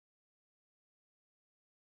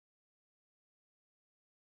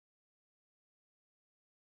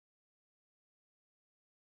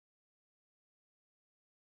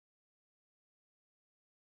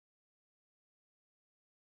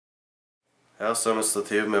Her ser vi et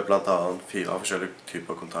stativ med blant annet 4 forskjellige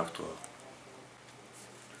typer kontaktorer.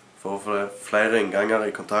 For å få flere innganger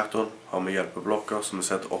i kontaktoren har vi hjelpeblokker som vi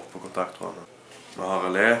setter opp på kontaktorene. Vi har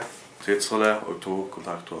relé, tidsrelé og 2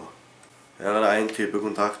 kontaktorer. Her er det en type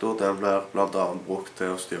kontaktor, den blir blant annet brukt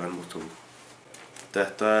til å styre en motor.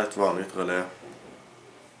 Dette er et vanlig relé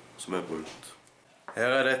som er brukt.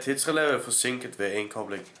 Her er det et tidsrelé forsinket ved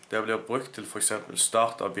innkobling. Det blir brukt til f.eks.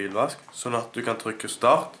 start av bilvask, sånn at du kan trykke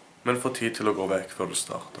start, men få tid til å gå vekk før du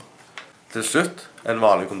starter. Til slutt en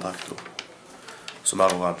vanlig kontaktor, som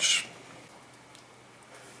er oransje.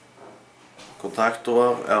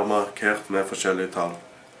 Kontaktorer er markert med forskjellige tall.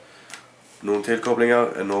 Noen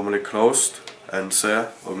tilkoblinger er normally closed, NC,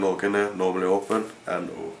 og noen er normally open,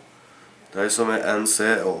 NO. De som er NC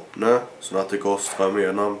er åpne, sånn at det går strøm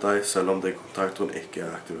gjennom dem selv om kontaktoren ikke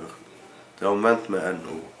er aktivert. Det er omvendt med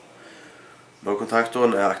NO. Når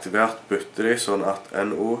kontaktoren er aktivert, bytter de sånn at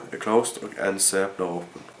NO er closed og NC blir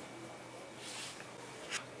åpen.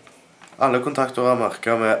 Alle kontaktorer er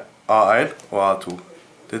market med A1 og A2.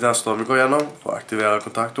 Det er der strømmen går gjennom for å aktivere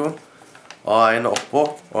kontaktoren. A1 er oppå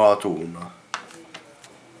og A2 under.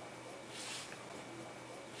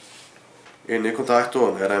 Inni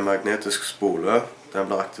kontaktoren er det en magnetisk spole. Den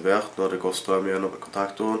blir aktivert når det går strøm gjennom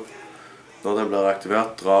kontaktoren. Når den blir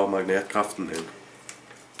aktivert, drar magnetkraften inn.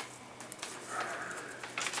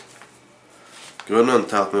 Grunnen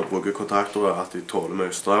til at vi bruker kontaktorer er at de tåler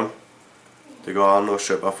mye strøm. Det går an å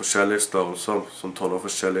kjøpe forskjellige størrelser som tåler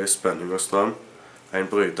forskjellige spenning og strøm. En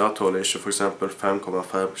bryter tåler ikke for eksempel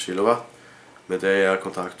 5,5 kW, men det gjør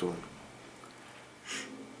kontaktoren.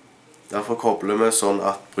 Derfor kobler vi sånn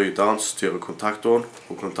at bryteren styrer kontaktoren,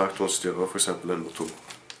 og kontaktoren styrer for eksempel en motor.